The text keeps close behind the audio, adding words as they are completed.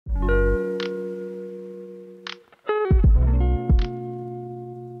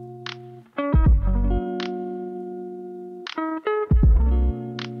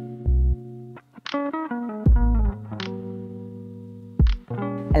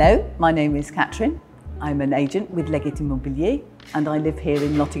Hello, my name is Catherine. I'm an agent with Leggett and I live here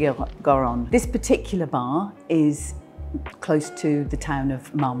in lot-et-garonne. This particular bar is close to the town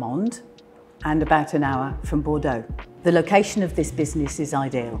of Marmande and about an hour from Bordeaux. The location of this business is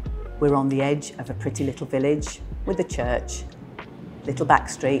ideal. We're on the edge of a pretty little village with a church, little back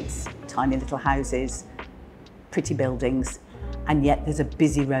streets, tiny little houses, pretty buildings, and yet there's a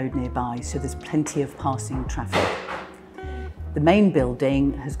busy road nearby, so there's plenty of passing traffic. The main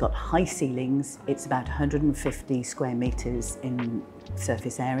building has got high ceilings. It's about 150 square metres in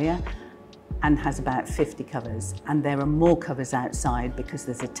surface area and has about 50 covers. And there are more covers outside because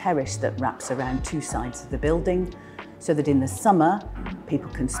there's a terrace that wraps around two sides of the building so that in the summer, people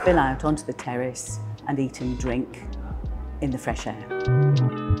can spill out onto the terrace and eat and drink in the fresh air.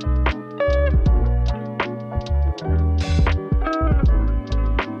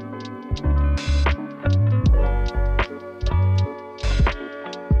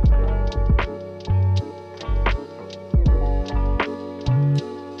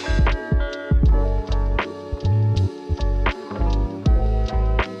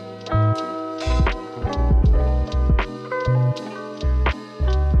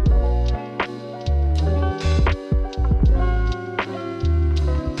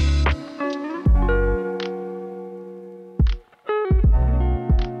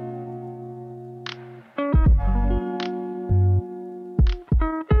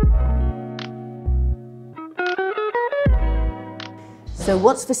 So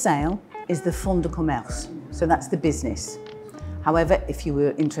what's for sale is the fond de commerce, so that's the business. However, if you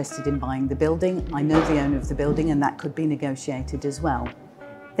were interested in buying the building, I know the owner of the building and that could be negotiated as well.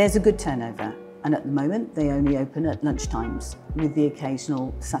 There's a good turnover, and at the moment they only open at lunchtimes with the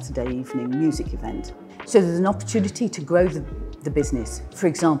occasional Saturday evening music event. So there's an opportunity to grow the business. For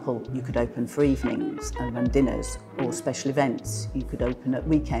example, you could open for evenings and run dinners or special events. You could open at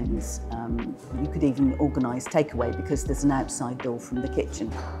weekends. You could even organise takeaway because there's an outside door from the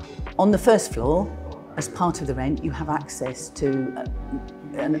kitchen. On the first floor, as part of the rent, you have access to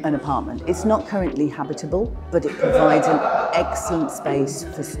an apartment. It's not currently habitable, but it provides an excellent space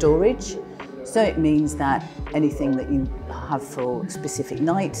for storage. So it means that anything that you have for specific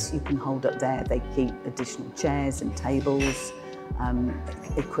nights, you can hold up there. They keep additional chairs and tables,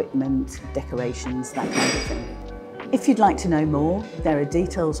 equipment, decorations, that kind of thing. If you'd like to know more, there are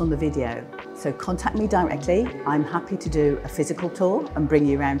details on the video. So contact me directly. I'm happy to do a physical tour and bring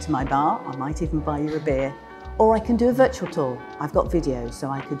you around to my bar. I might even buy you a beer. Or I can do a virtual tour. I've got videos, so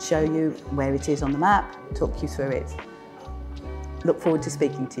I could show you where it is on the map, talk you through it. Look forward to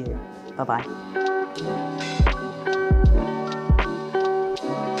speaking to you. Bye-bye.